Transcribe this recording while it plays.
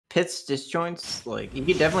Pit's disjoints, like you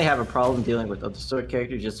could definitely have a problem dealing with other sword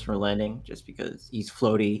characters just for landing, just because he's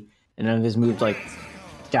floaty and none of his moves like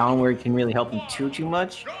downward can really help him too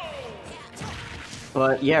much.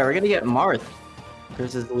 But yeah, we're gonna get Marth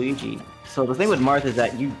versus Luigi. So the thing with Marth is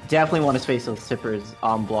that you definitely want to space those tippers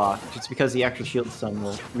on block, just because the extra shield stun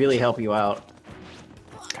will really help you out.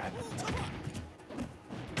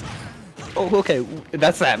 Oh, okay,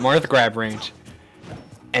 that's that Marth grab range,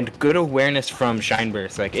 and good awareness from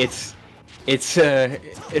ShineBurst. Like it's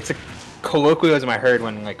a colloquialism I heard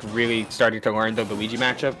when like really starting to learn the Luigi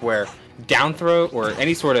matchup, where down throw or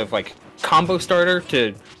any sort of like combo starter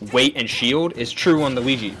to wait and shield is true on the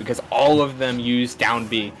Luigi, because all of them use down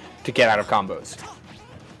B to get out of combos.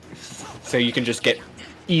 So you can just get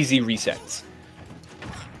easy resets.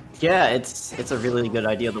 Yeah, it's a really good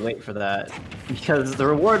idea to wait for that, because the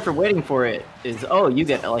reward for waiting for it is, oh, you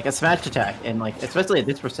get like a smash attack, and like especially at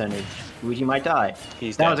this percentage, Luigi might die.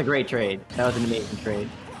 That was a great trade. That was an amazing trade.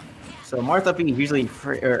 So Marth up B usually,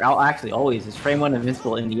 actually always, is frame 1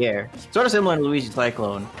 invincible in the air. Sort of similar to Luigi's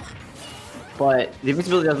Cyclone, but the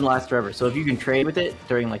invincibility doesn't last forever. So if you can trade with it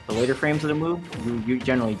during like the later frames of the move, you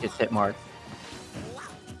generally just hit Marth.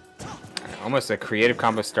 Almost a creative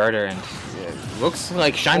combo starter, and it looks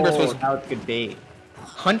like ShineBurst was good bait.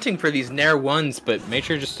 Hunting for these Nair 1s, but made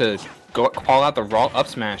sure just to call out the raw up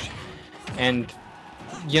smash. And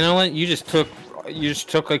you know what? You just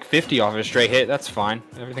took like 50 off a straight hit. That's fine.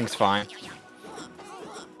 Everything's fine.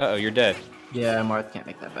 Uh-oh, you're dead. Yeah, Marth can't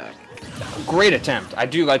make that back. Great attempt. I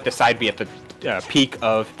do like the side B at the peak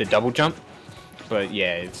of the double jump, but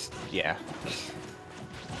yeah, yeah.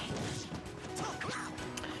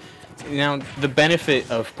 Now, the benefit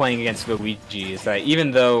of playing against Luigi is that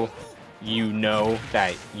even though you know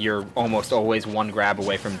that you're almost always one grab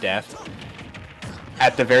away from death,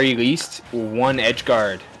 at the very least, one edge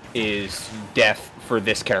guard is death for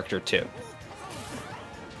this character too.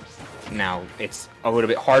 Now, it's a little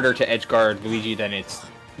bit harder to edge guard Luigi than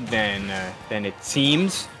it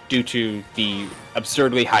seems, due to the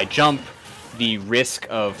absurdly high jump, the risk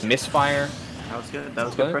of misfire. That was good. That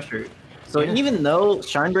was good pressure. So yeah. Even though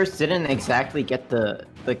ShineBurst didn't exactly get the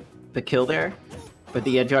kill there, but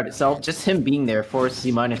the edge guard itself, just him being there forced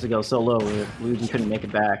C- to go so low where Luigi couldn't make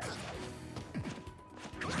it back.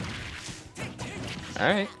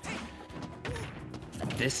 Alright.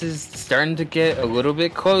 This is starting to get a little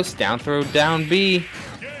bit close. Down throw, down B.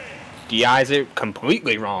 DI's it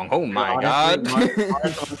completely wrong. Oh my god.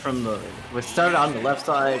 Was started on the left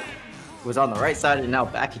side, was on the right side, and now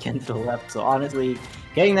back again to the left. So honestly,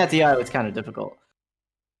 getting that DI was kind of difficult.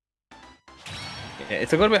 Yeah,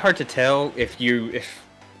 it's a little bit hard to tell if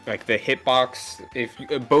like the hitbox, if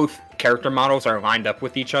both character models are lined up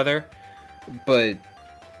with each other, but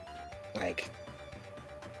like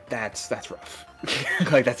that's rough.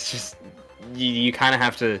 Like that's just you kind of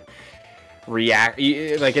have to react.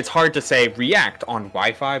 Like it's hard to say react on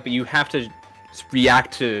Wi-Fi, but you have to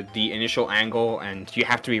react to the initial angle, and you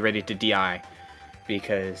have to be ready to DI,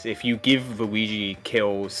 because if you give Luigi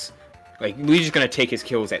kills, like Luigi's gonna take his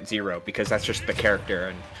kills at 0 because that's just the character,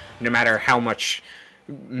 and no matter how much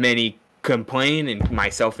many complain, and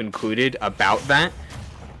myself included, about that,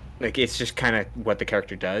 like it's just kind of what the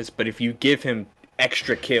character does. But if you give him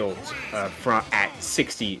extra kills at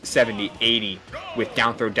 60, 70, 80 with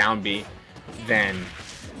down throw down B, then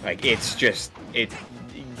like it's just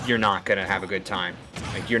you're not gonna have a good time.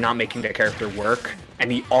 Like you're not making the character work,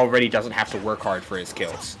 and he already doesn't have to work hard for his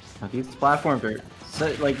kills. These platforms are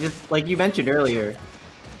so, like you mentioned earlier.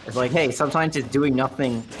 It's like, hey, sometimes just doing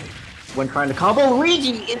nothing when trying to combo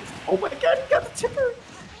Luigi. Oh my god, he got the tipper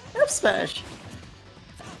F smash.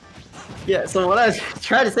 Yeah, so what I was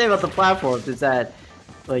trying to say about the platforms is that,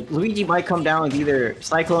 like, Luigi might come down with either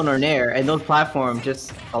Cyclone or Nair, and those platforms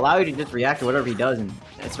just allow you to just react to whatever he does, and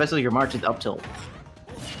especially your March's up tilt.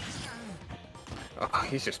 Oh,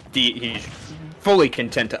 he's fully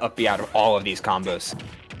content to up B out of all of these combos.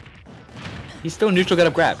 He's still neutral get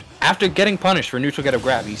up grabbed. After getting punished for neutral get up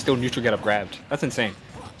grabbed, he's still neutral get up grabbed. That's insane.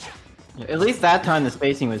 At least that time the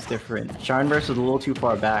spacing was different. ShineBurst was a little too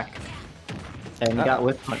far back. And he got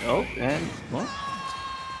whipped. Oh, and well,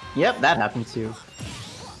 yep, that happened too.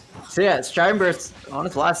 So yeah, ShineBurst on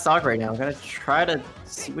his last stock right now. I'm gonna try to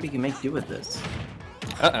see what he can make do with this.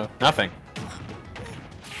 Uh-oh, nothing.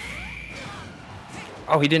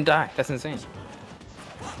 Oh, he didn't die. That's insane.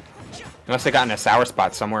 He must have gotten a sour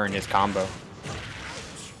spot somewhere in his combo.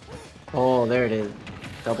 Oh, there it is.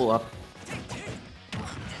 Double up.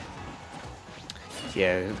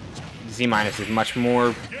 Yeah, Z- is much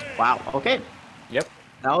more... Wow, okay. Yep.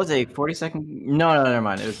 That was a 40-second... No, never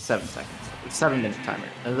mind. It was 7 seconds. It was a 7-minute timer.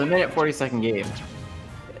 It was a minute 40-second game.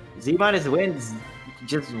 Z minus wins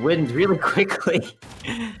just wins really quickly.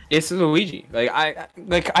 It's Luigi. Like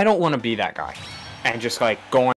I don't want to be that guy, and just like go on